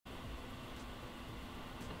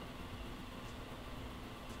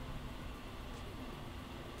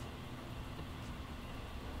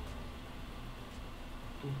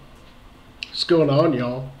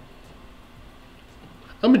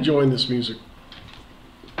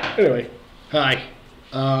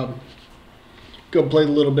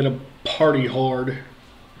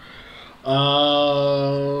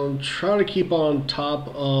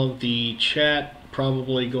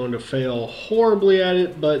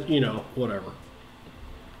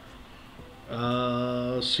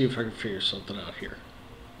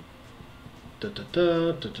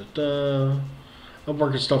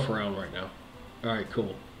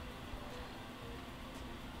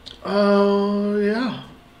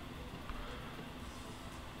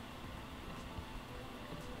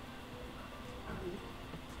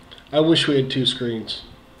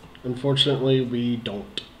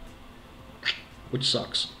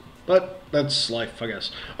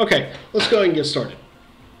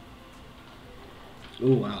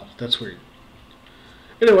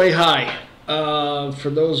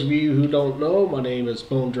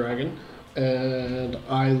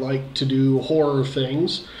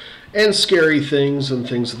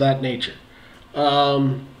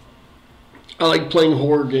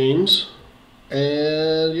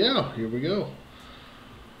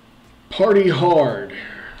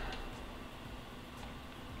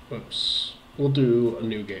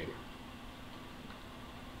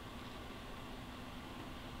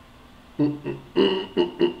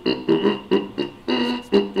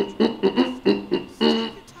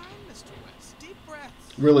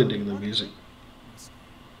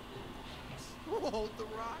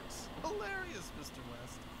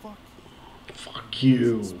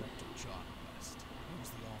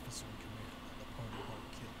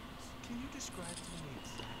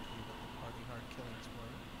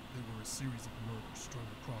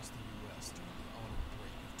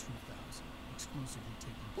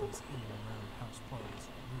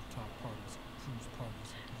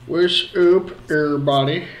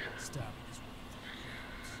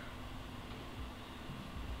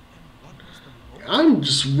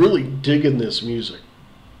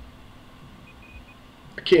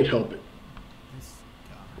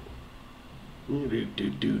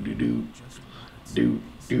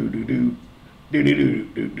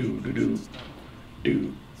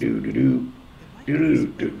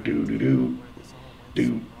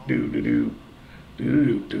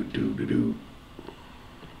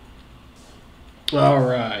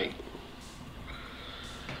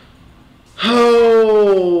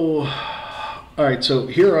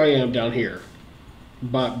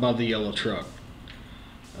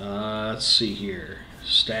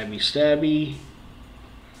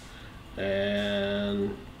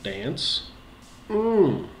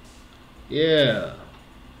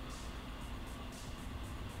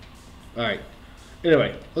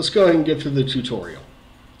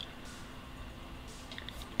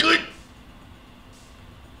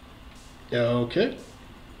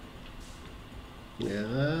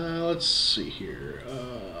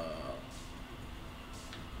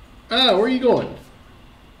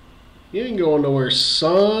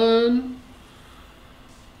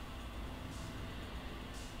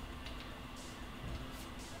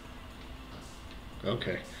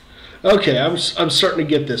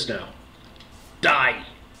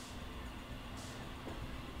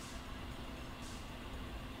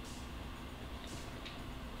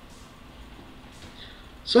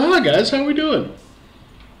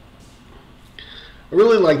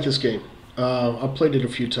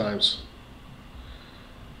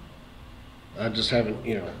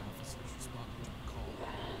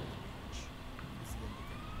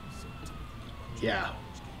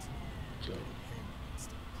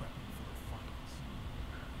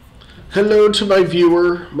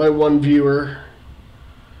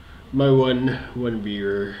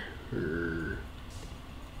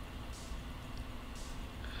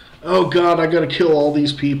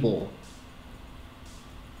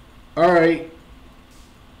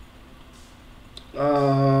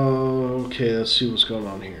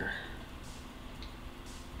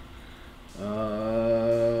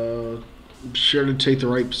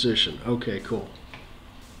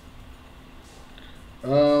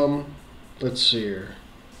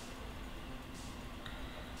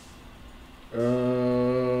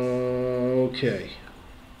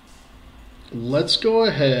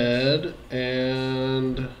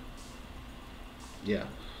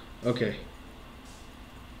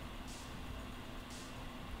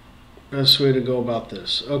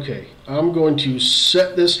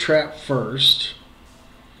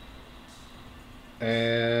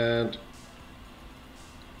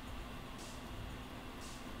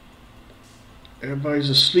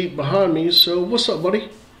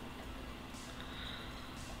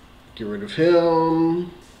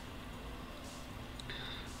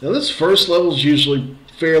Now this first level is usually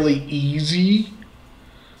fairly easy,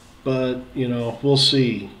 but you know, we'll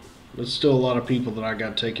see. There's still a lot of people that I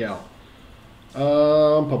gotta take out.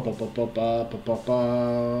 Oh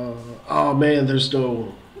man, there's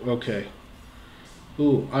no. Okay.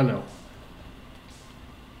 Ooh, I know.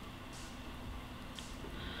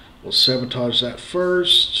 We'll sabotage that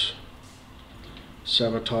first.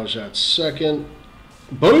 Sabotage that second.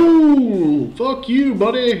 Boom! Fuck you,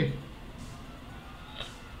 buddy!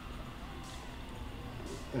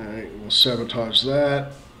 Alright, we'll sabotage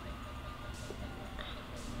that.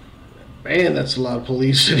 Man, that's a lot of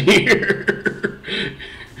police in here.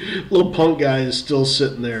 Little punk guy is still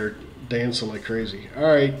sitting there dancing like crazy.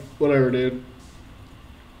 Alright, whatever, dude.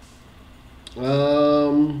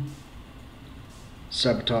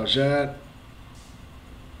 Sabotage that.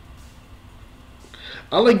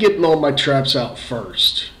 I like getting all my traps out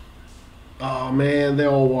first. Oh man, they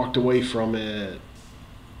all walked away from it.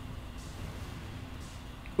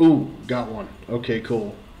 Ooh, got one. Okay,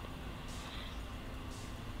 cool.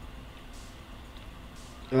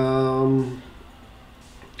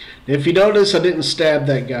 If you notice, I didn't stab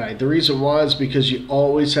that guy. The reason why is because you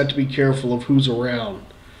always have to be careful of who's around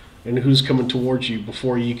and who's coming towards you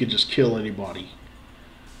before you could just kill anybody.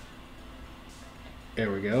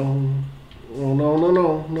 There we go. Oh, no, no,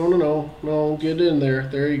 no, no, no, no, no, get in there.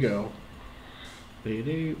 There you go. Do,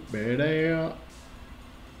 do,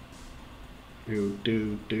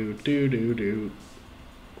 do, do, do, do, do.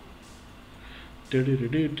 Do, do,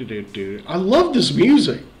 do, do, do, do. I love this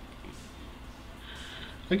music.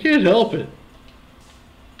 I can't help it.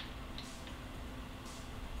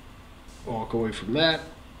 Walk away from that.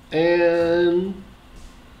 And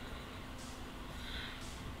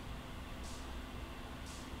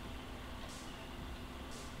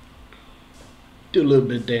do a little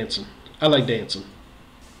bit of dancing. I like dancing.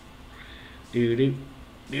 Do do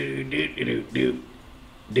do do do do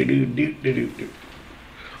do do do do do.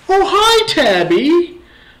 Oh, hi, Tabby.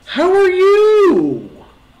 How are you?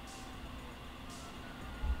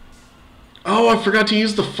 Oh, I forgot to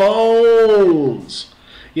use the phones.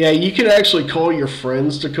 Yeah, you can actually call your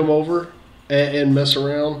friends to come over and mess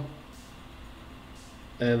around.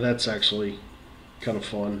 And that's actually kind of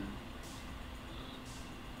fun.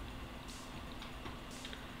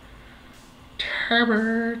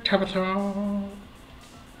 Tabitha.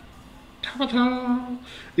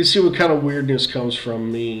 You see what kind of weirdness comes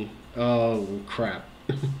from me. Oh, crap.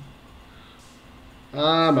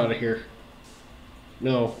 I'm out of here.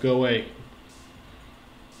 No, go away.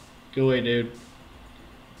 Go away, dude.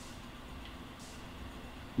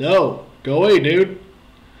 No, go away, dude.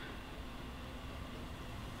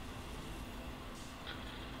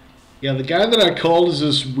 Yeah, the guy that I called is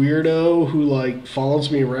this weirdo who, like, follows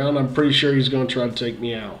me around. I'm pretty sure he's going to try to take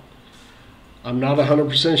me out. I'm not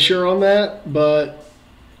 100% sure on that, but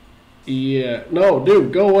yeah. No,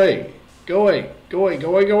 dude, go away. Go away. Go away. Go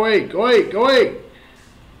away. Go away. Go away. Go away.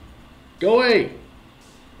 Go away.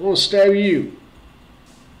 I'm going to stab you.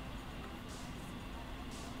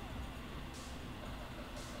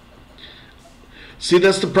 See,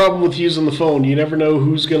 that's the problem with using the phone. You never know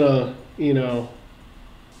who's going to, you know.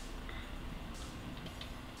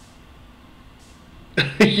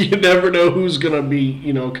 You never know who's going to be,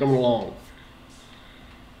 you know, coming along.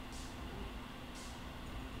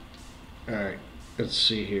 Alright, let's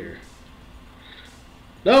see here.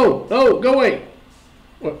 No, no, go away.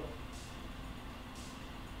 What?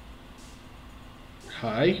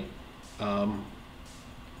 Hi.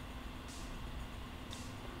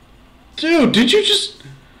 Dude, did you just...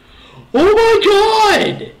 Oh my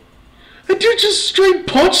god! That dude just straight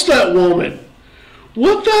punched that woman.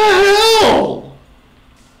 What the hell?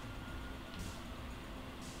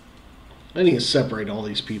 I need to separate all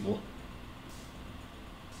these people.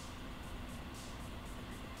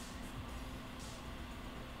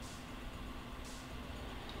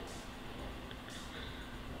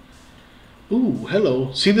 Ooh,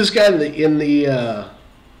 hello. See this guy in the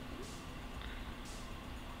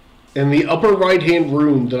upper right hand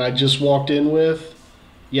room that I just walked in with?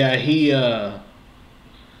 Yeah, he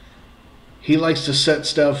likes to set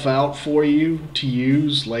stuff out for you to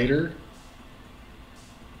use later.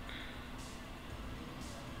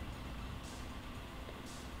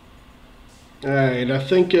 Alright, I'm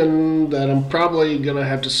thinking that I'm probably gonna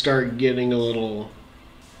have to start getting a little...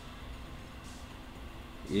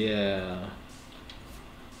 Yeah.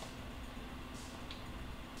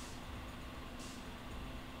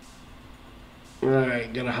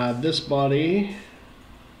 Alright, gotta hide this body.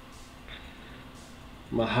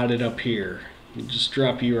 I'm gonna hide it up here. Just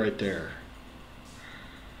drop you right there.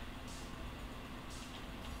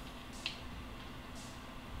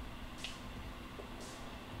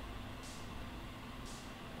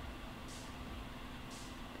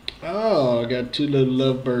 Oh, I got two little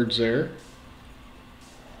lovebirds there.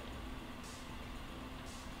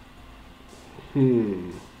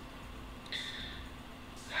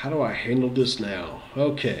 How do I handle this now?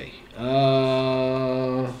 Okay.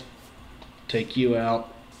 Take you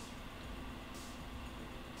out.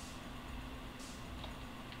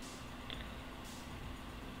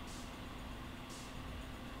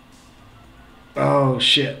 Oh,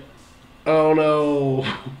 shit. Oh, no.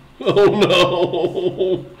 Oh,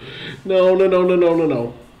 no. No, no, no, no, no, no,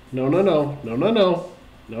 no. No, no, no. No, no, no.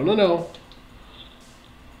 No, no, no.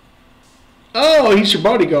 Oh, he's your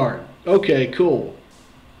bodyguard. Okay, cool.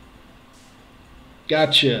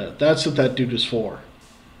 Gotcha. That's what that dude is for.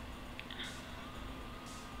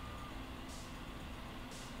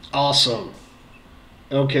 Awesome.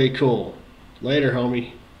 Okay, cool. Later,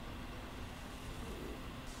 homie.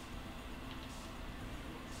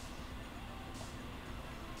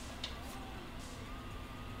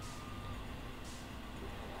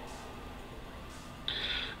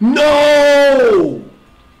 No!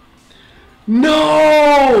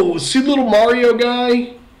 No! See little Mario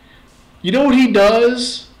guy? You know what he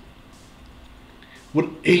does?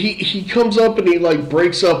 When he comes up and he like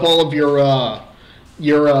breaks up all of your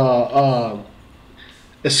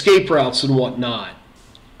escape routes and whatnot.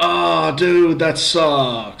 Oh, dude, that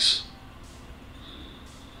sucks.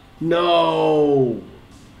 No.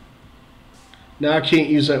 Now I can't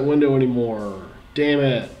use that window anymore. Damn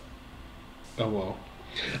it. Oh well.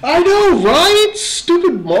 I know, right?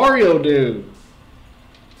 Stupid Mario dude.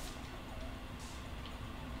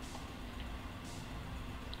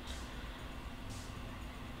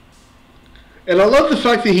 And I love the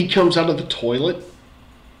fact that he comes out of the toilet.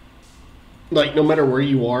 Like, no matter where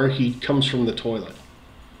you are, he comes from the toilet.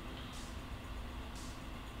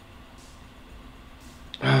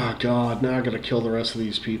 Oh, God. Now I gotta kill the rest of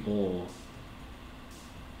these people.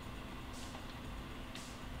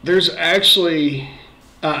 There's actually...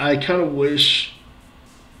 I kind of wish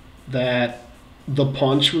that the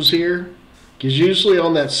punch was here. Because usually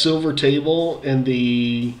on that silver table in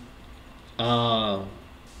the...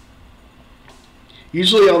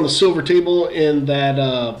 usually on the silver table in that...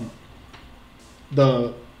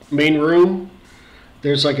 the main room,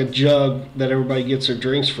 there's like a jug that everybody gets their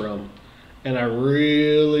drinks from. And I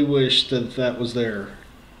really wish that that was there.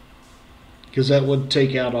 Because that would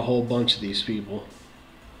take out a whole bunch of these people.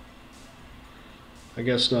 I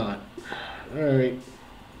guess not. Alright.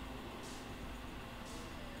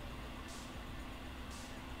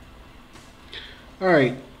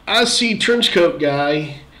 Alright. I see trenchcoat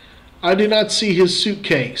guy. I do not see his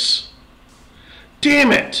suitcase.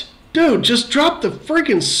 Damn it! Dude, just drop the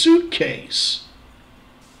freaking suitcase.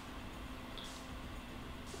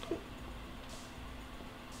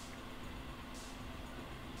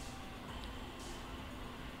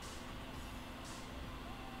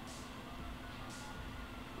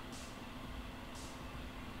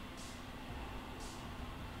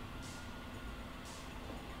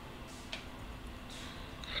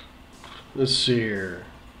 Let's see here.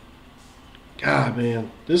 God,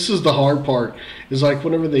 man, this is the hard part. Is like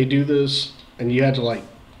whenever they do this, and you had to like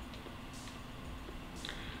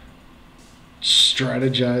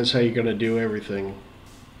strategize how you're gonna do everything.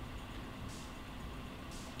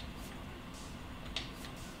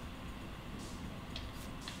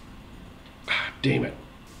 Ah, damn it!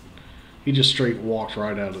 He just straight walked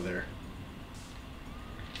right out of there.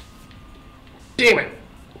 Damn it!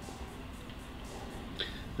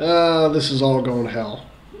 This is all going to hell.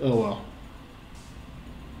 Oh well.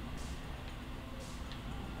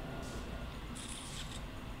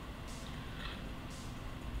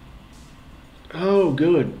 Oh,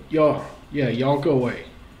 good. Y'all, yeah, y'all go away.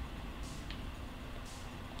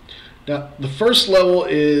 Now, the first level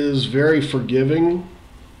is very forgiving.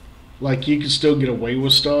 Like, you can still get away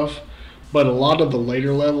with stuff. But a lot of the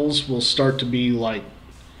later levels will start to be, like,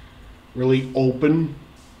 really open.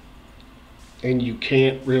 And you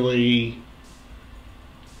can't really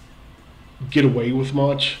get away with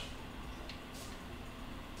much.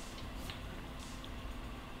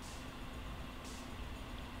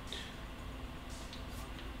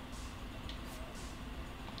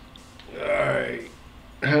 Alright.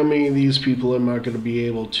 How many of these people am I going to be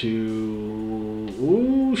able to...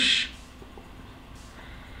 Oosh.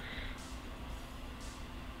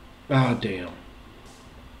 Ah, damn.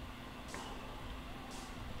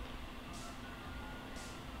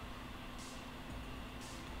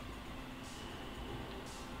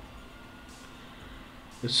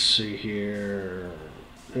 Let's see here.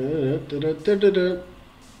 Don't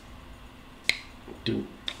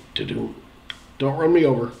run me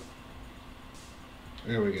over.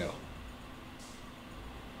 There we go.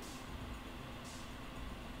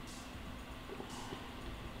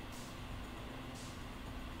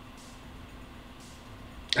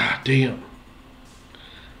 Ah, damn.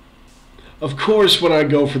 Of course, when I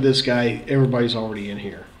go for this guy, everybody's already in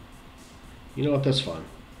here. You know what? That's fun.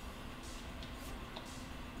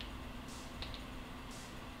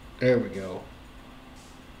 There we go.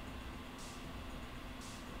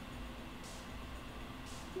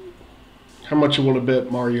 How much you want to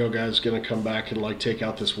bet Mario guy's going to come back and like take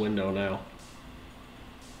out this window now?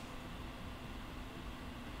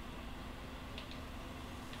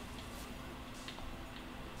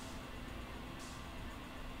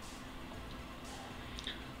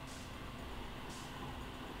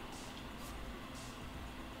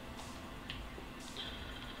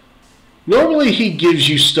 Normally he gives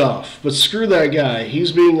you stuff, but screw that guy.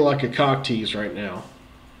 He's being like a cock tease right now.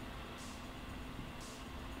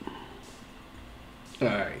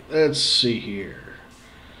 Alright, let's see here.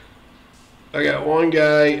 I got one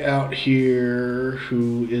guy out here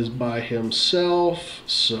who is by himself,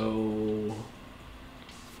 so...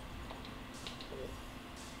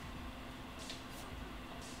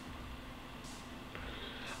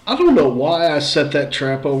 I don't know why I set that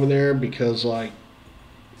trap over there, because, like,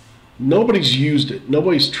 nobody's used it.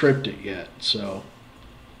 Nobody's tripped it yet, so...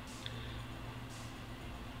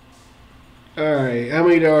 Alright, how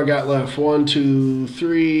many do I got left? 1, 2,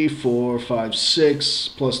 3, 4, 5, 6,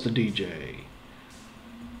 plus the DJ.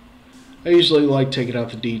 I usually like taking out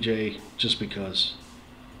the DJ just because.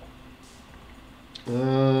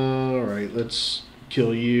 Alright, let's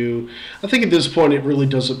kill you. I think at this point it really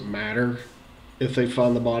doesn't matter if they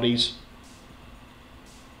find the bodies.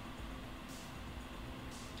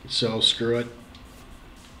 So, screw it.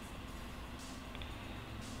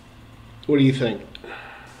 What do you think?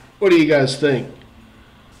 What do you guys think?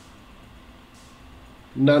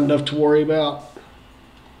 Not enough to worry about?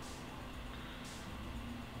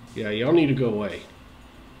 Yeah, y'all need to go away.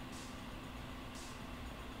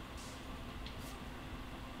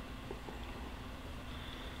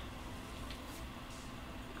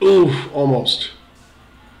 Ooh, almost.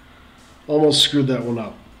 Almost screwed that one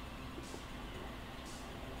up.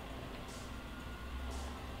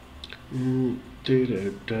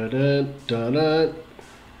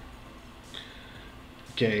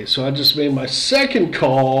 Okay, so I just made my second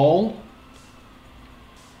call.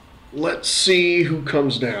 Let's see who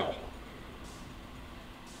comes now.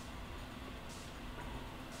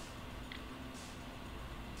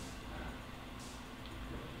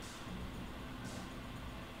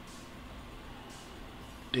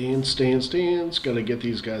 Dance. Gotta get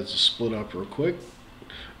these guys to split up real quick.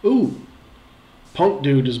 Ooh, punk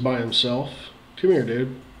dude is by himself. Come here,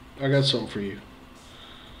 dude. I got something for you.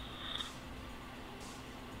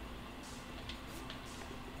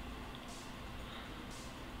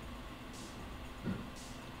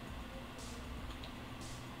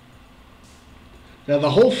 Now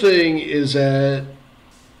the whole thing is that...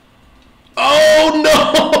 Oh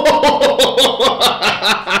no!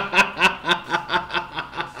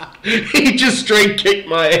 He just straight kicked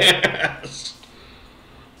my ass.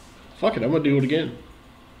 Fuck it, I'm gonna do it again.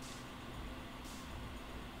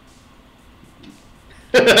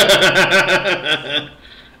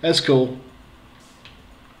 That's cool.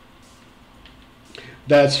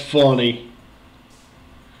 That's funny.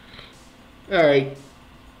 Alright.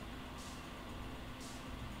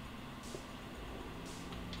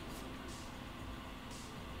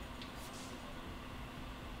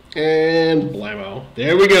 And blammo.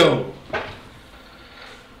 There we go.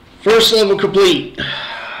 First level complete.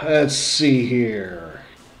 Let's see here.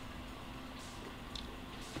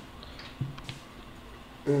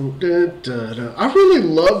 I really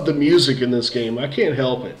love the music in this game. I can't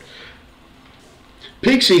help it.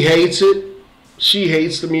 Pixie hates it. She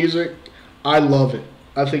hates the music. I love it.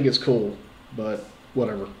 I think it's cool. But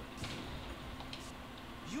whatever.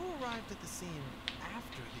 You arrived at the scene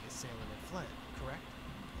after the assailant had fled, correct?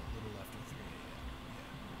 A little after 3 a.m.,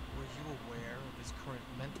 yeah. Were you aware of his current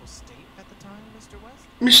mental state at the time, Mr. West?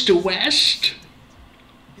 Mr. West?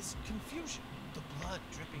 His confusion, the blood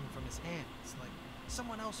dripping from his hands, like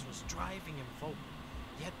someone else was driving him forward,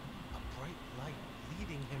 yet a bright light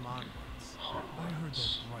leading him onwards. I heard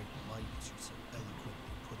that bright light, as you so eloquently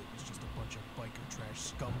put it, was just a bunch of biker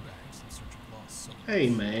trash scumbags in search of lost souls. Hey,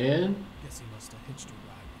 man. Guess he must have hitched a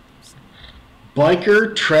ride with them.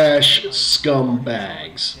 Biker trash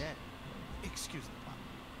scumbags. Dead. Excuse me, Pop.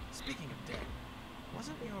 Speaking of dead,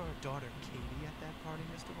 wasn't your daughter Katie at that party,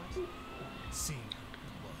 Mr. West? Seeing her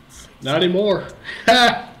blood. Not anymore.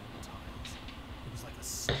 Ha! It was like a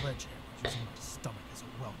sledgehammer using my stomach as a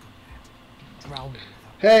welcome mat. Drowning without...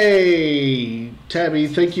 Hey, Tabby,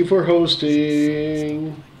 thank you for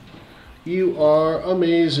hosting. You are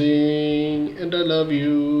amazing, and I love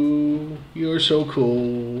you. You're so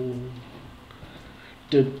cool.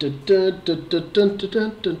 Alright.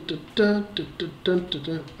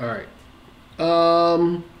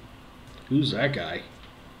 Who's that guy?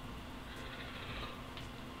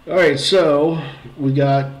 Alright, so we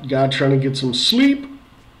got God trying to get some sleep.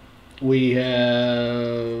 We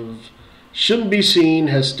have shouldn't be seen,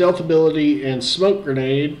 has stealth ability and smoke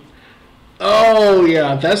grenade. Oh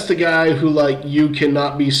yeah, that's the guy who like you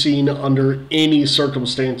cannot be seen under any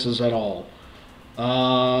circumstances at all.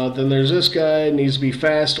 Then there's this guy, needs to be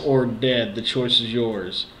fast or dead. The choice is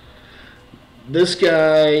yours. This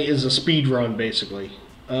guy is a speed run basically.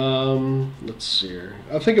 Let's see here.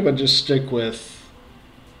 I think I'm gonna just stick with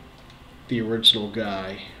the original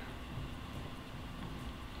guy.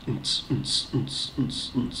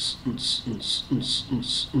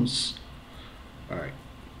 Alright.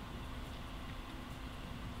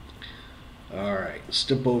 Alright,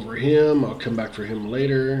 step over him. I'll come back for him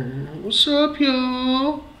later. What's up,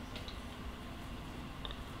 y'all?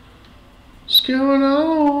 What's going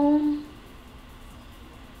on?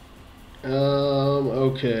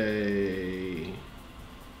 Okay.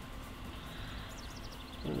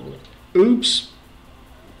 Oops.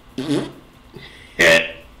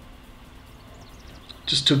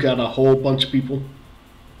 Just took out a whole bunch of people.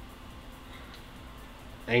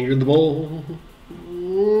 Angered the bull.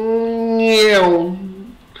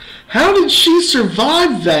 How did she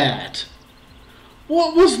survive that?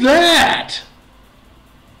 What was that?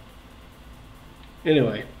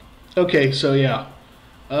 Anyway. Okay, so yeah.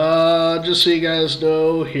 Just so you guys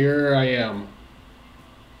know, here I am.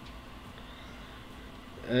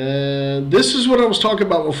 And this is what I was talking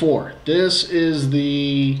about before. This is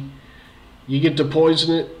the... You get to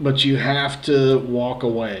poison it, but you have to walk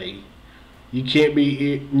away. You can't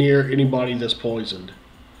be near anybody that's poisoned,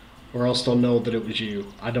 or else they'll know that it was you.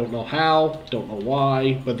 I don't know how, don't know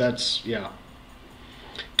why, but that's, yeah.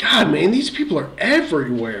 God, man, these people are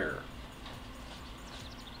everywhere.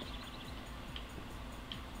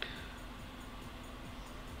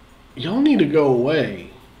 Y'all need to go away.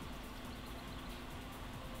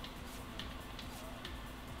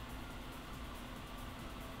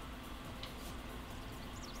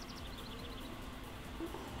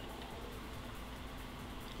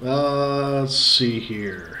 Let's see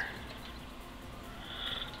here.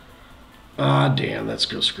 Ah, damn, that's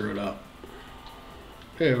gonna screw it up.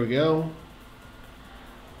 There we go.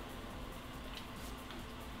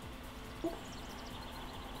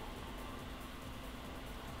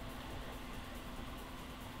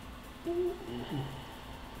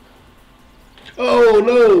 Oh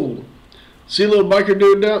no! See a little biker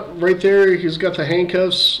dude down right there? He's got the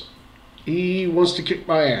handcuffs. He wants to kick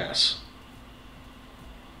my ass.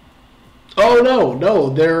 Oh no,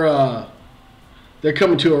 they're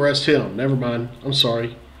coming to arrest him. Never mind. I'm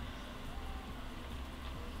sorry.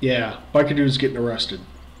 Yeah, biker dude's getting arrested.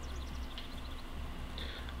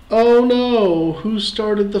 Oh no, who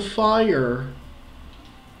started the fire?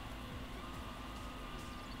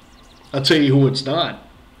 I'll tell you who it's not.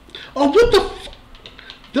 Oh, what the f...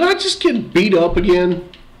 Did I just get beat up again?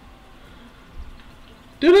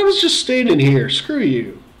 Dude, I was just standing here. Screw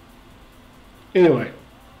you. Anyway.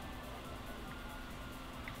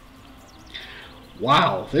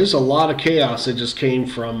 Wow, there's a lot of chaos that just came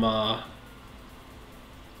from,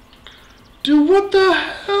 Dude, what the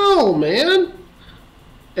hell, man?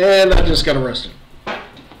 And I just got arrested.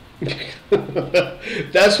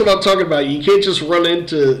 That's what I'm talking about. You can't just run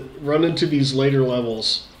into these later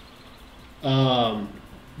levels,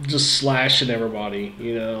 just slashing everybody.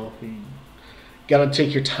 You know, you gotta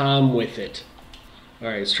take your time with it. All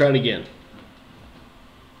right, let's try it again.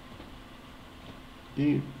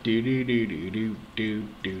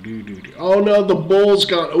 Oh no, the bull's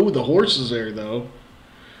gone. Oh, the horse is there though.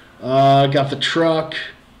 Got the truck.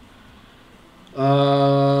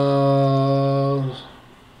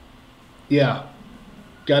 Yeah.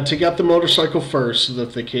 Got to take out the motorcycle first so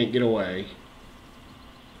that they can't get away.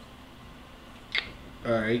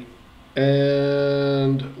 Alright.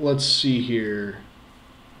 And let's see here.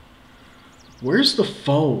 Where's the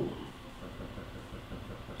phone?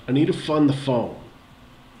 I need to find the phone.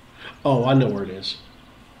 Oh, I know where it is.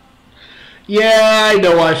 Yeah, I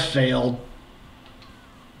know I failed.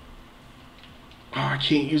 Oh, I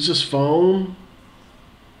can't use this phone.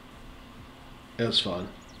 That's fun.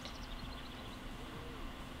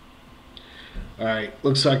 Alright,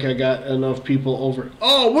 looks like I got enough people over.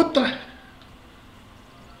 Oh, what the?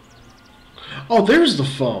 Oh, there's the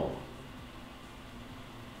phone.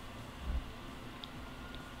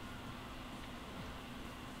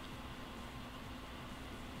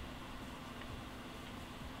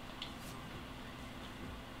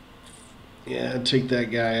 Yeah, take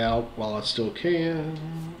that guy out while I still can.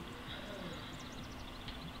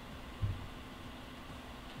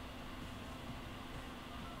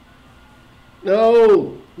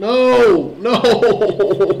 No! No!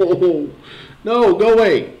 No! No, go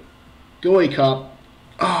away. Go away, cop.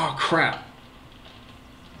 Oh, crap.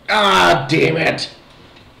 Ah, damn it.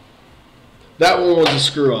 That one was a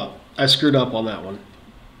screw up. I screwed up on that one.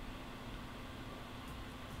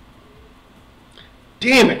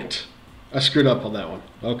 Damn it. I screwed up on that one.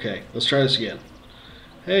 Okay, let's try this again.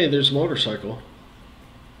 Hey, there's a motorcycle.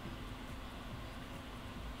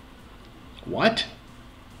 What?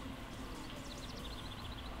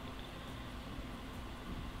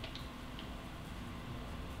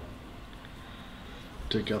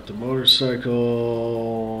 Take out the motorcycle.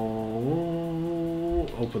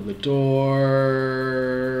 Open the door.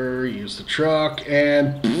 Use the truck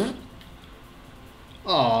and...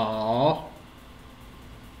 Aww.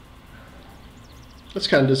 That's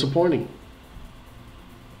kind of disappointing.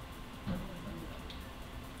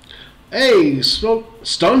 Hey, smoke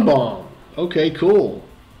stun bomb. Okay, cool.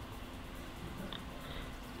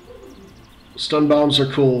 Stun bombs are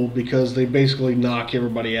cool because they basically knock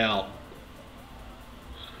everybody out.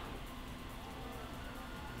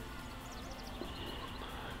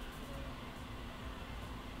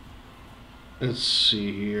 Let's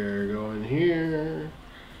see here. Go in here.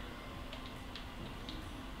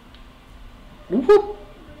 Whoop.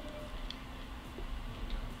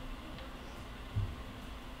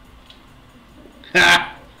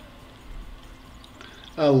 Ha!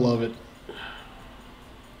 I love it.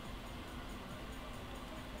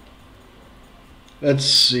 Let's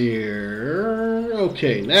see here.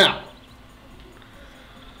 Okay, now.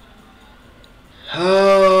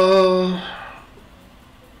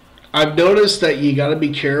 I've noticed that you got to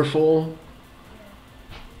be careful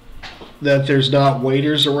that there's not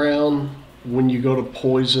waiters around when you go to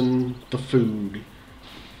poison the food.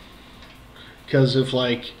 Because if,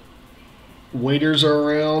 like, waiters are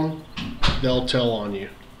around, they'll tell on you.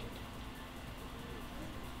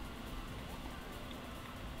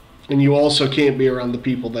 And you also can't be around the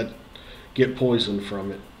people that get poisoned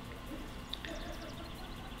from it.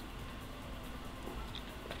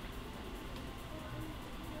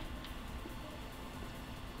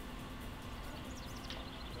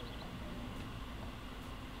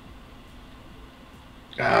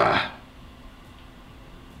 Ah.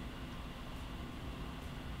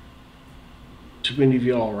 Too many of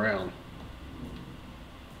y'all around.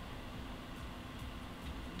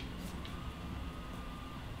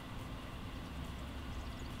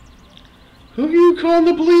 Who are you calling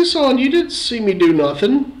the police on? You didn't see me do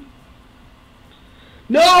nothing.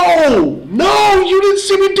 No! No! You didn't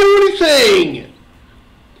see me do anything!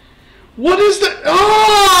 What is that?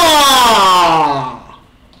 Ah!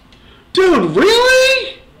 Dude,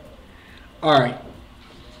 really? Alright.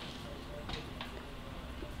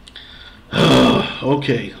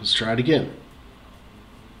 Okay, let's try it again.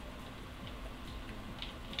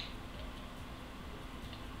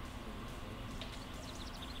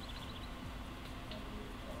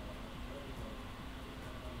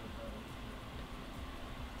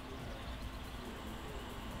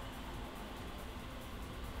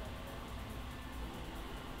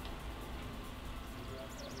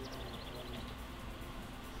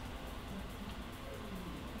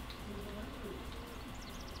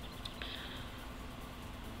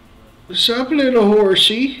 What's up, little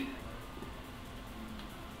horsey?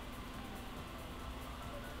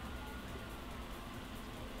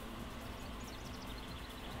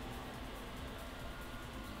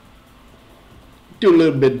 Do a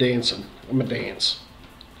little bit of dancing. I'm gonna dance.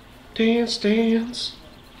 Dance, dance.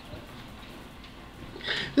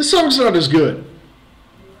 This song's not as good.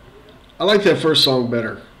 I like that first song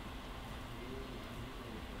better.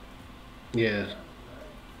 Yeah.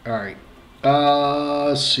 Alright.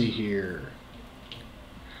 Let's see here.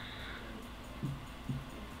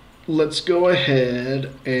 Let's go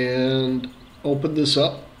ahead and open this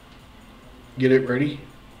up. Get it ready.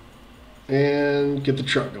 And get the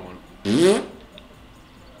truck going.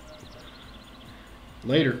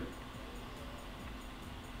 Later.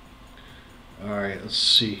 Alright, let's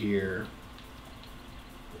see here.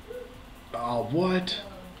 Oh, what?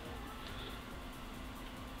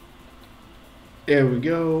 There we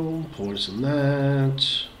go. Poison that.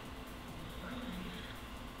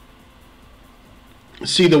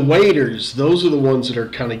 See, the waiters, those are the ones that are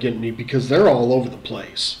kind of getting me because they're all over the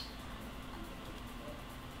place.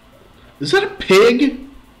 Is that a pig?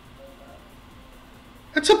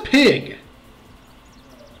 That's a pig.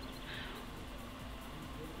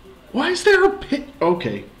 Why is there a pig?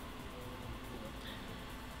 Okay.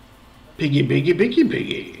 Piggy, piggy, piggy,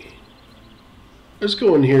 piggy. Let's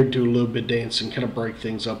go in here and do a little bit of dance and kind of break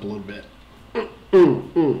things up a little bit.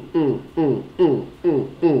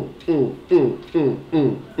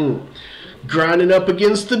 Grinding up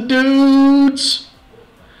against the dudes.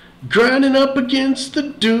 Grinding up against the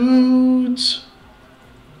dudes.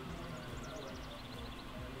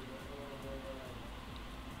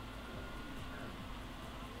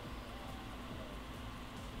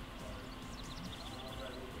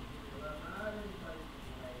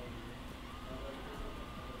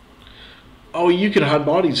 Oh, you can hide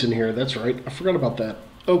bodies in here. That's right. I forgot about that.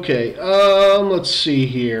 Okay, let's see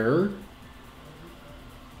here.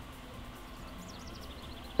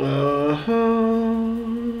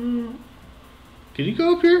 Can you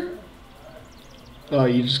go up here? Oh,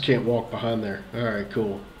 you just can't walk behind there. Alright,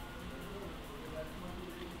 cool.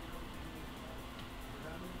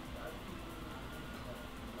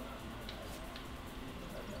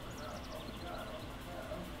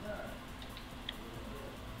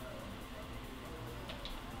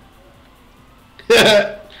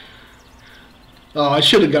 Oh, I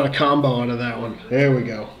should have got a combo out of that one. There we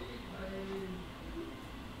go.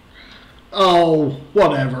 Oh,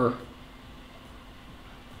 whatever.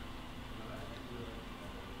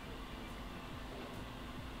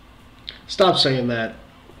 Stop saying that.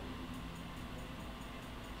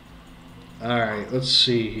 Alright, let's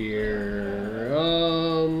see here.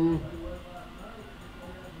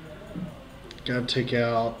 Gotta take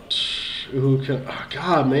out... Who can... Oh,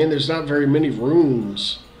 God, man, there's not very many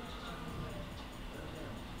rooms.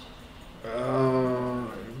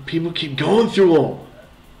 People keep going through them.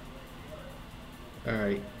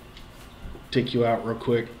 Alright. Take you out real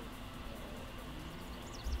quick.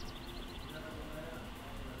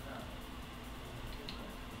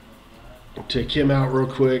 Take him out real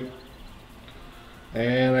quick.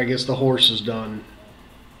 And I guess the horse is done.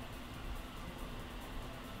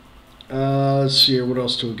 Let's see here. What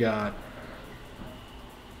else do we got?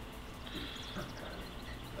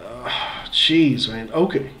 Jeez, man.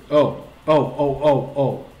 Okay. Oh.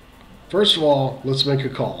 First of all, let's make a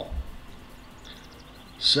call.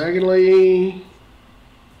 Secondly,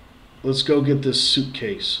 let's go get this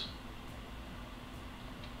suitcase.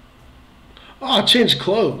 Oh, change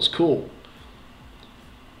clothes. Cool.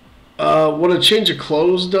 What a change of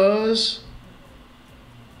clothes does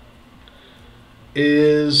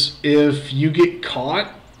is if you get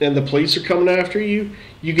caught and the police are coming after you,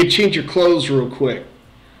 you can change your clothes real quick.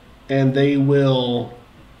 And they will...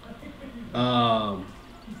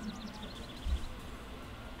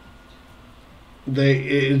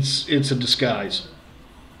 it's a disguise.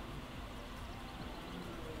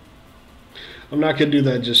 I'm not gonna do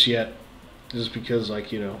that just yet, just because,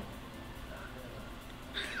 like, you know,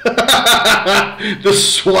 the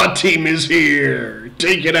SWAT team is here,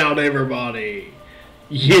 taking out everybody.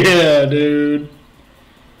 Yeah, dude.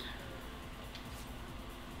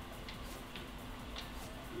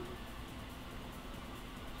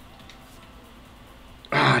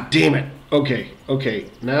 Ah, damn it. Okay.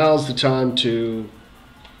 Now's the time to...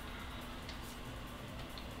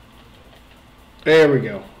 There we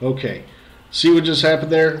go. Okay. See what just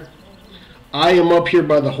happened there? I am up here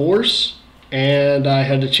by the horse, and I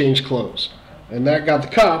had to change clothes. And that got the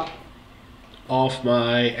cop off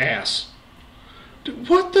my ass. Dude,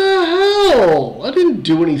 what the hell? I didn't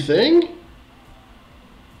do anything.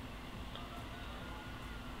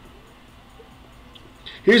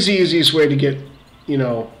 Here's the easiest way to get, you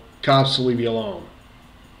know, cops to leave you alone.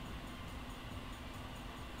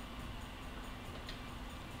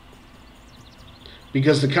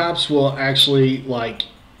 Because the cops will actually, like...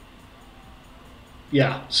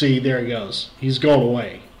 Yeah, see, there he goes. He's going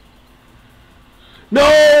away.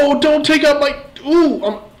 No! Don't take out my...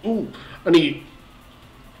 Ooh, I need...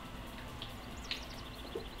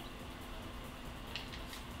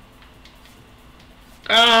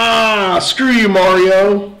 Ah! Screw you,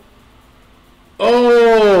 Mario!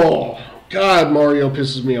 Oh! God, Mario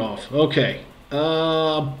pisses me off. Okay.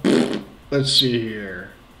 Let's see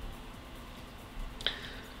here.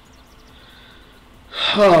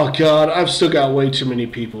 Oh, God, I've still got way too many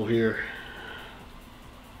people here.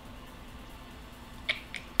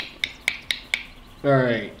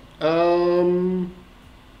 Alright. God,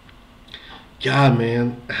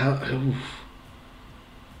 man. I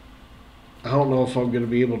don't know if I'm going to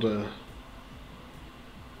be able to...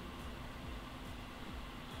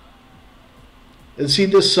 And see,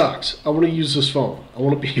 this sucks. I want to use this phone. I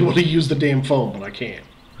want to be able to use the damn phone, but I can't.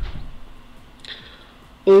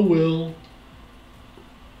 Oh, well.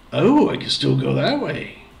 Oh, I can still go that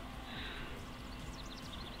way.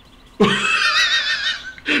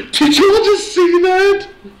 Did you all just see that?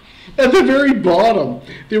 At the very bottom,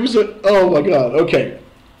 there was a... Oh my god, okay.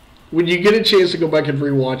 When you get a chance to go back and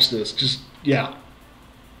rewatch this, just... Yeah.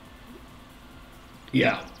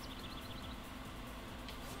 Yeah.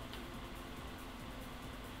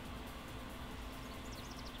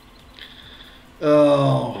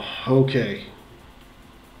 Oh, okay.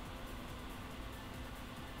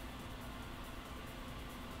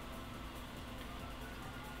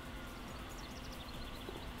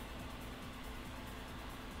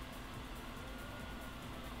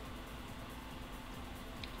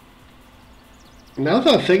 Now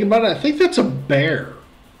that I think about it, I think that's a bear.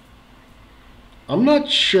 I'm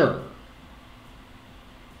not sure.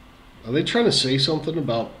 Are they trying to say something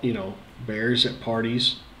about, you know, bears at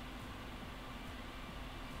parties?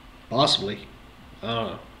 Possibly. I don't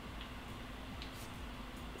know.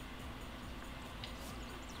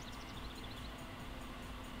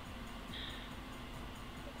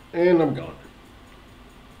 And I'm gone.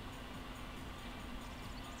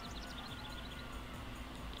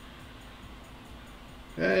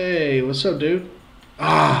 Hey, what's up, dude?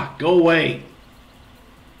 Ah, go away.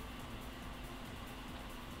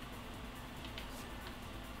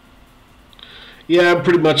 Yeah, I'm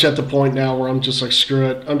pretty much at the point now where I'm just like, screw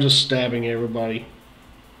it. I'm just stabbing everybody.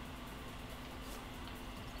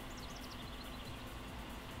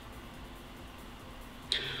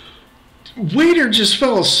 Waiter just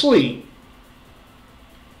fell asleep.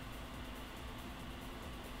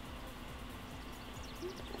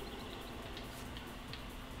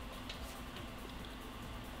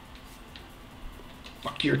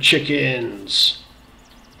 Fuck your chickens.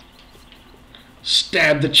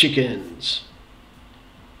 Stab the chickens.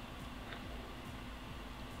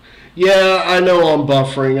 Yeah, I know I'm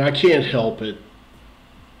buffering. I can't help it.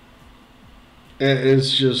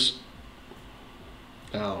 It's just...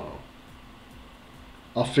 I don't know.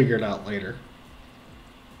 I'll figure it out later.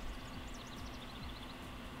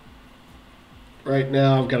 Right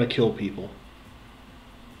now, I've got to kill people.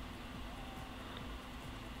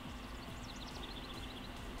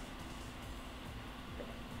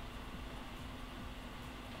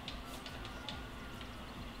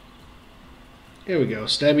 Here we go.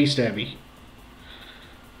 Stabby, stabby.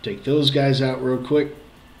 Take those guys out real quick.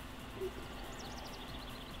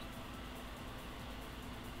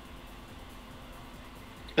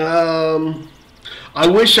 I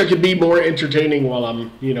wish I could be more entertaining while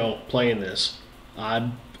I'm, you know, playing this.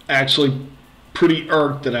 I'm actually pretty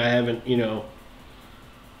irked that I haven't, you know,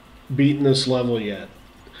 beaten this level yet.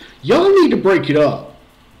 Y'all need to break it up.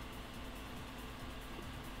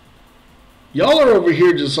 Y'all are over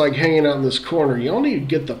here just like hanging out in this corner. Y'all need to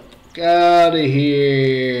get the fuck out of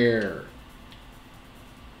here.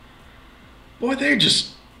 Boy, they're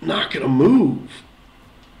just not gonna move.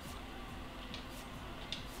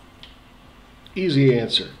 Easy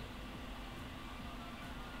answer.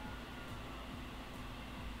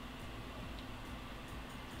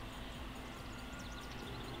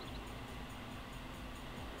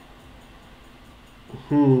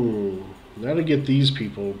 Now to get these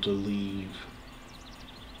people to leave.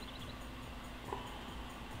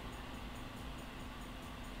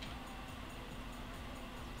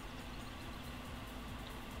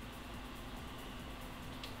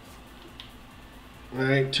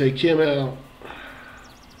 Alright, take him out.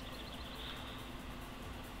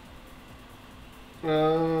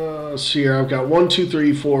 Let's see here. I've got 1, 2,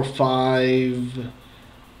 3, 4, 5,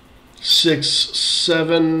 6,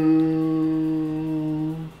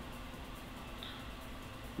 7.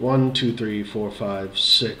 1, 2, 3, 4, 5,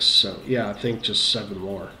 6. So yeah, I think just 7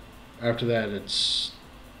 more. After that, it's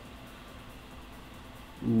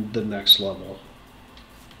the next level.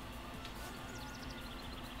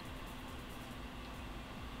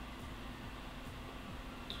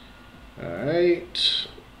 All right.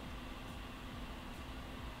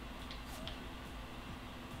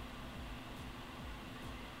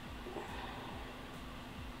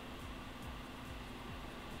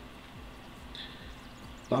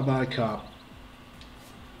 Bye-bye, cop.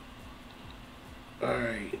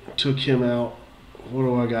 Alright, took him out. What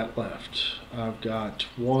do I got left? I've got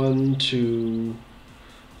 1, 2,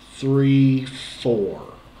 3,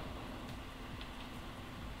 4.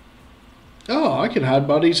 Oh, I can hide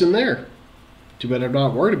bodies in there. Too bad I'm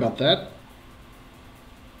not worried about that.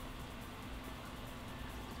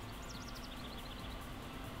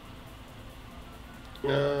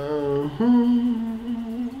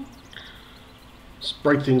 Let's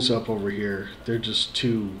break things up over here. They're just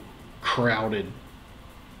too crowded.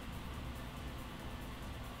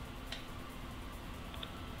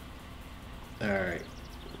 Alright.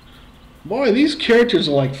 Boy, these characters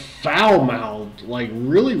are like foul-mouthed. Like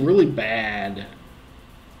really, really bad.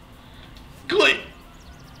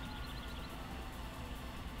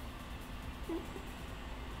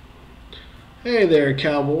 Hey there,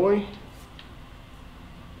 cowboy.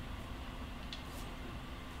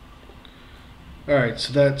 Alright,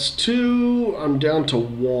 so that's 2. I'm down to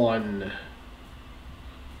 1.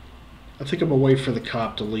 I think I'm gonna wait for the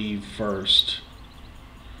cop to leave first.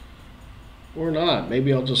 Or not.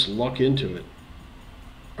 Maybe I'll just luck into it.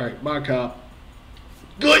 Alright, bye, cop.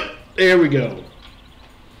 Good! There we go.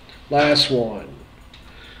 Last one.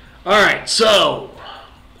 Alright, so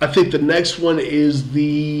I think the next one is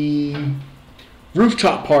the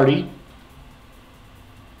rooftop party.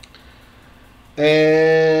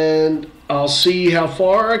 And I'll see how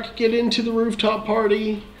far I can get into the rooftop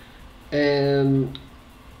party. And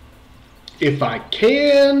if I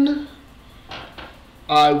can,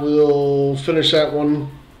 I will finish that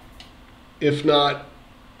one. If not,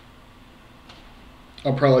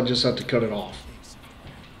 I'll probably just have to cut it off.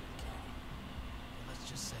 Let's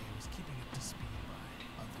just say it was keeping up to speed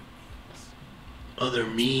by Other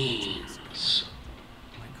means.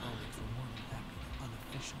 my colleagues were more than happy to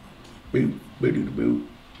unofficially keep Boo, boo, boo, boo,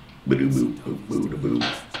 boo, boo, boo, boo, boo. This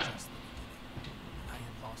was just the beginning. I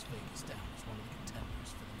had Las Vegas down as one of the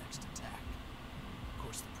contenders for the next attack. Of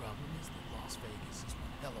course, the problem is that Las Vegas is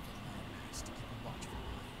one hell of a landmass to keep a watchful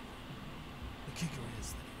eye on. The kicker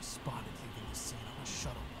is that he was spotted leaving the scene on a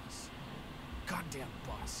shuttle bus. Goddamn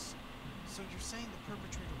bus. So you're saying the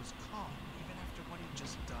perpetrator was calm even after what he'd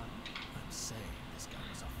just done? I'm saying this guy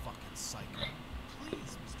was a fucking psycho.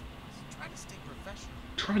 Please, Mr. Ross, try to stay professional.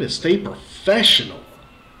 Try to stay professional.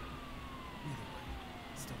 Either way,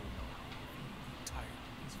 still don't know how the entire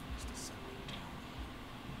police force to settle him down.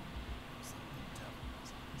 It was like the devil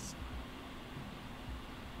was on his side.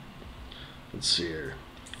 Let's see here.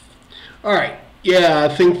 Alright. Yeah, I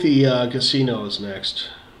think the casino is next.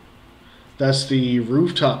 That's the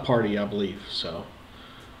rooftop party, I believe. So,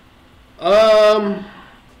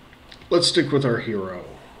 let's stick with our hero.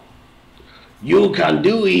 You can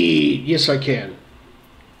do it. Yes, I can.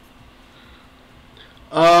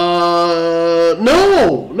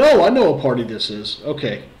 No, I know what party this is.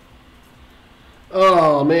 Okay.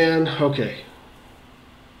 Oh man. Okay.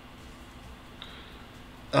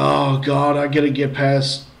 Oh God, I gotta get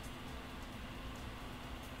past.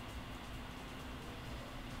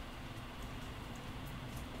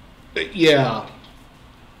 Yeah.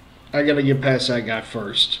 I gotta get past that guy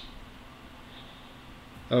first.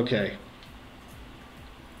 Okay.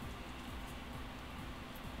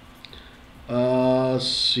 Let's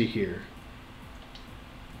see here.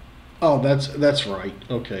 Oh, that's right.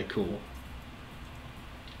 Okay, cool.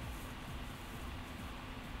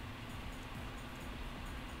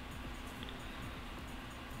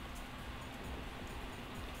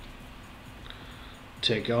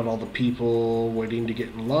 Take out all the people waiting to get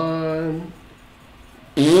in line.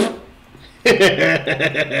 I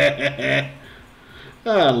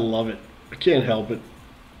love it. I can't help it.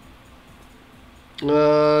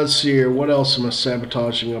 Let's see here. What else am I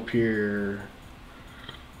sabotaging up here?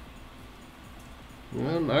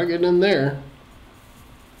 Well, not getting in there.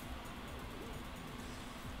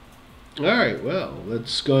 Alright, well,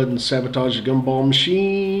 let's go ahead and sabotage the gumball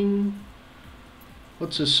machine.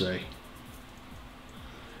 What's this say?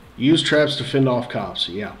 Use traps to fend off cops.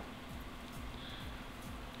 Yeah.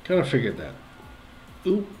 Kind of figured that.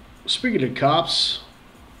 Ooh, speaking of cops.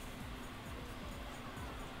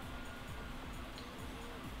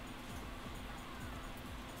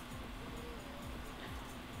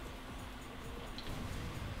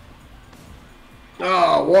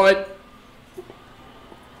 Oh, what?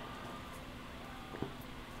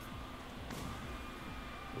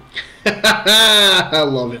 I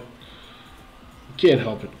love it. Can't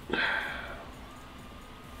help it.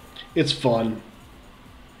 It's fun.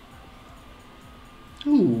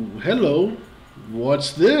 Ooh, hello.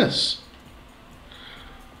 What's this?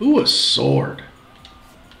 Ooh, a sword.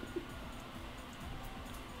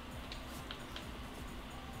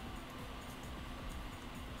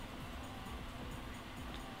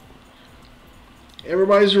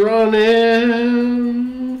 Everybody's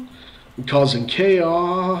running, causing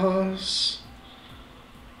chaos.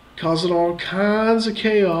 Causing all kinds of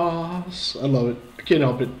chaos. I love it. I can't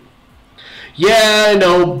help it. Yeah, I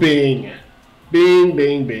know. Bing. Bing,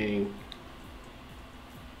 bing, bing.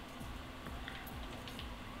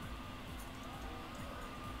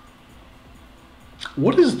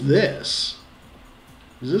 What is this?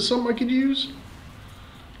 Is this something I could use?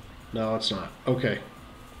 No, it's not. Okay.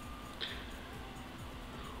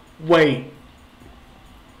 Wait.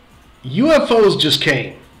 UFOs just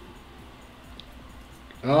came.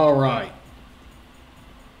 All right.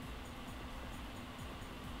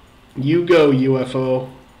 You go,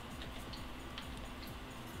 UFO.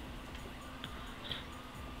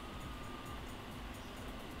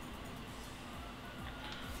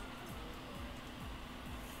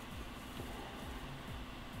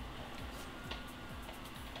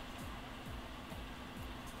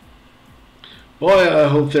 Boy, I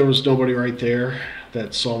hope there was nobody right there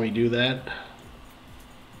that saw me do that.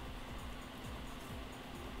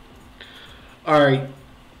 Alright.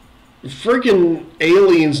 Freaking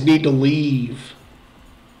aliens need to leave.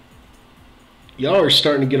 Y'all are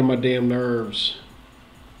starting to get on my damn nerves.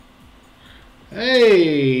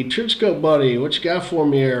 Hey, Trenchcoat buddy, what you got for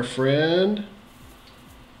me here, friend?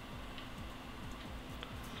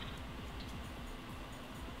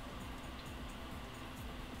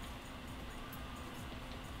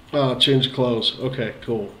 Oh, change clothes. Okay,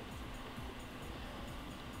 cool.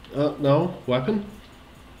 No, weapon?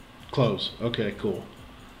 Clothes. Okay, cool.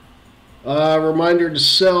 Reminder to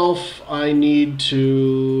self, I need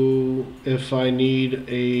to, if I need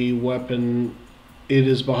a weapon, it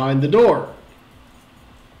is behind the door.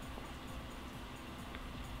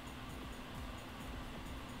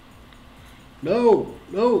 No,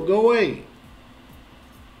 no, go away.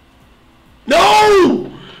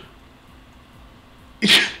 No!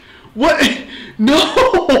 What? No!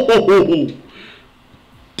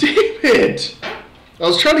 Damn it! I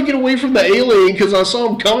was trying to get away from the alien because I saw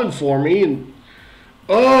him coming for me, and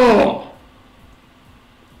oh!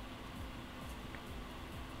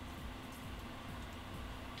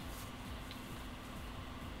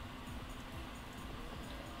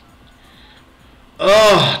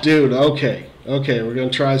 Oh, dude, okay. Okay, we're going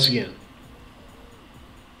to try this again.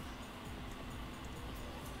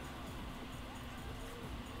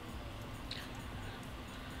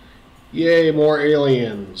 Yay, more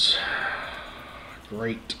aliens.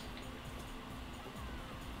 Great.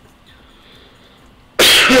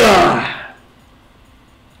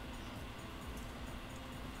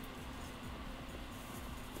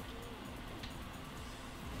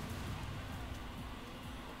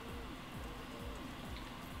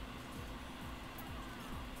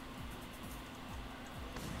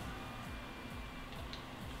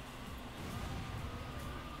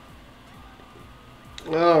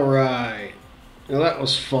 All right. Well, that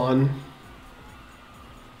was fun.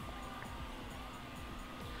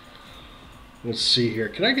 Let's see here.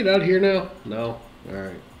 Can I get out here now? No. All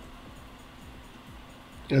right.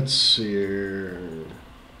 Let's see here.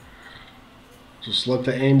 Just let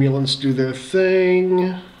the ambulance do their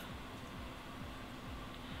thing.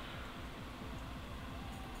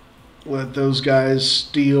 Let those guys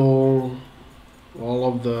steal all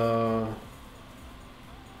of the...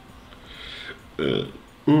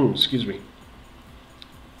 excuse me.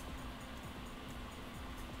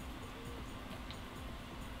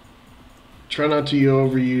 Try not to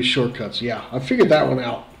overuse shortcuts. Yeah, I figured that one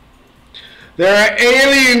out. There are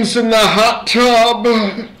aliens in the hot tub.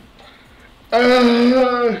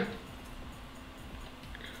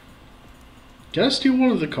 Can I steal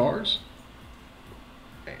one of the cars?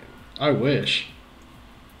 Man, I wish.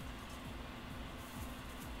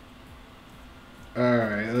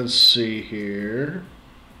 Alright, let's see here.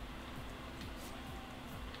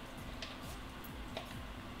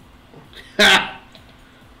 Ha!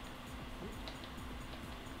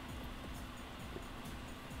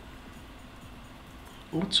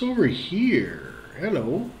 What's over here?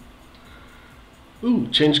 Hello. Ooh,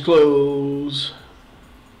 change clothes.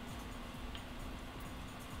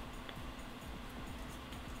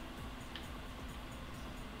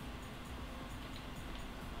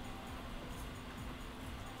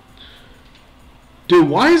 Dude,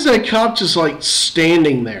 why is that cop just like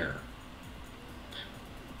standing there?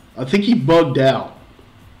 I think he bugged out.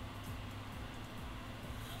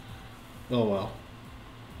 Oh well.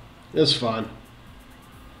 It's fine.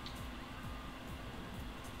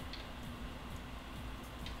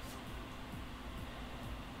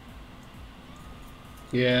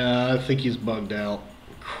 Yeah, I think he's bugged out.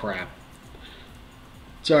 Crap.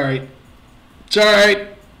 It's alright. It's alright.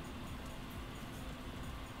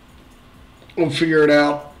 We'll figure it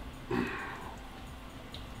out.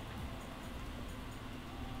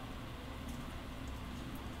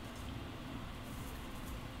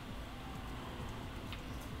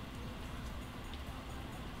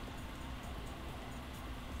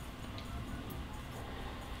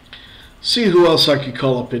 See who else I could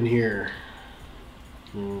call up in here.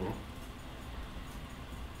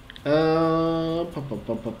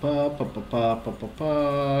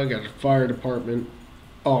 Got a fire department.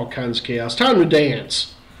 All kinds of chaos. Time to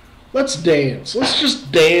dance. Let's dance. Let's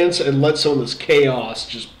just dance and let some of this chaos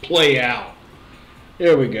just play out.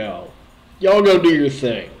 There we go. Y'all go do your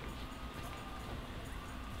thing.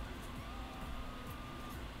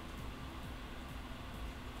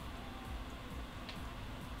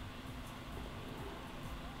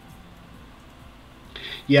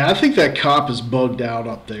 Yeah, I think that cop is bugged out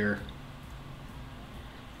up there.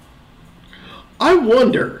 I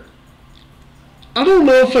wonder, I don't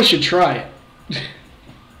know if I should try it.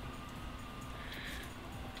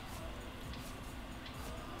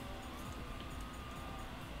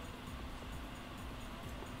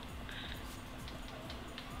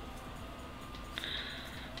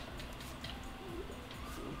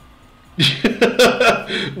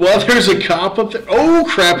 Well, there's a cop up there. Oh,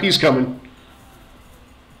 crap, he's coming.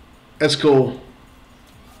 That's cool.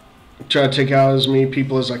 Try to take out as many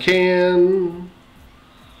people as I can.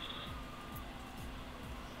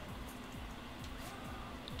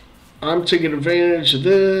 I'm taking advantage of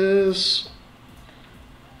this.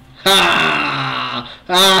 Ha!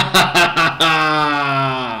 Ha ha ha ha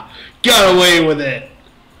ha! Got away with it.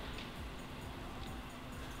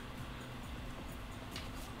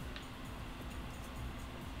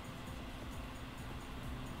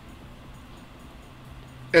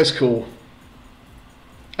 That's cool.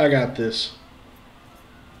 I got this.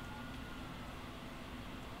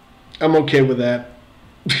 I'm okay with that.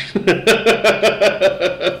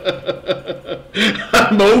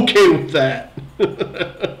 I'm okay with that.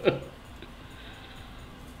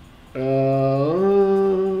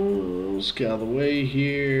 Let's get out of the way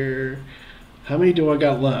here. How many do I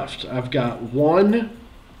got left? I've got 1,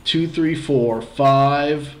 2, 3, 4,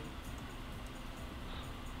 5.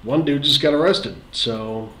 One dude just got arrested,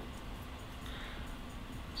 so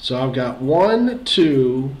I've got 1,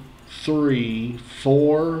 2, 3,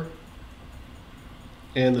 4,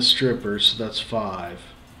 and the strippers, so that's 5.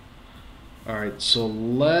 Alright, so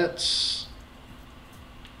let's...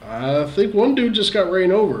 I think one dude just got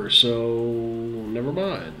ran over, so never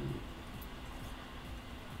mind.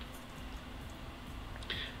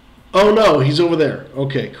 Oh no, he's over there.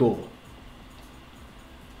 Okay, cool.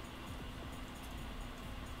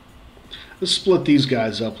 Let's split these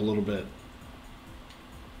guys up a little bit.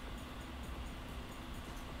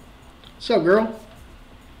 What's up, girl?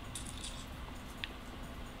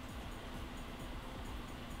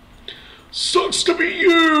 Sucks to be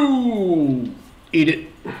you! Eat it.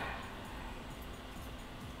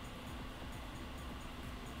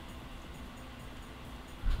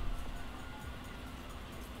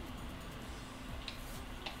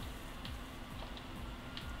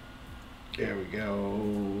 There we go.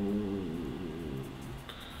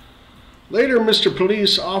 Later, Mr.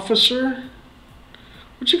 Police Officer.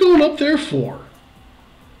 What you going up there for?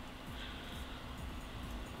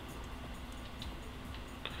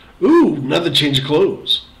 Ooh, another change of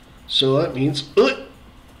clothes. So that means,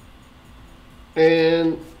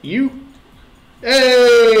 and you.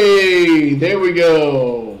 Hey, there we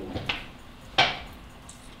go.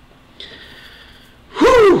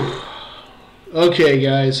 Whew. Okay,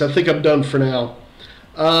 guys, I think I'm done for now.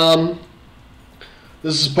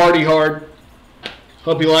 This is Party Hard.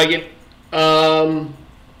 Hope you like it. I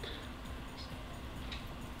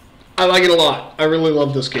like it a lot. I really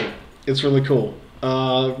love this game. It's really cool.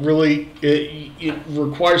 Really, it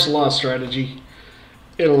requires a lot of strategy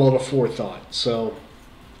and a lot of forethought. So,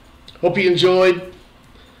 hope you enjoyed.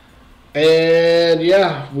 And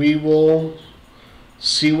yeah, we will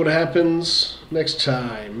see what happens next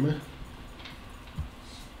time.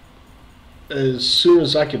 As soon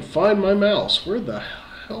as I can find my mouse. Where the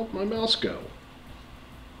hell did my mouse go?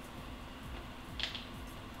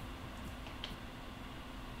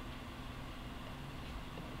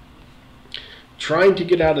 Trying to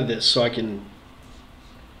get out of this so I can...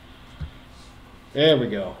 There we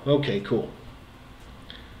go. Okay, cool.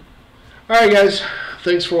 Alright guys,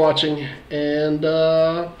 thanks for watching, and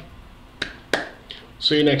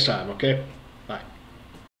see you next time, okay?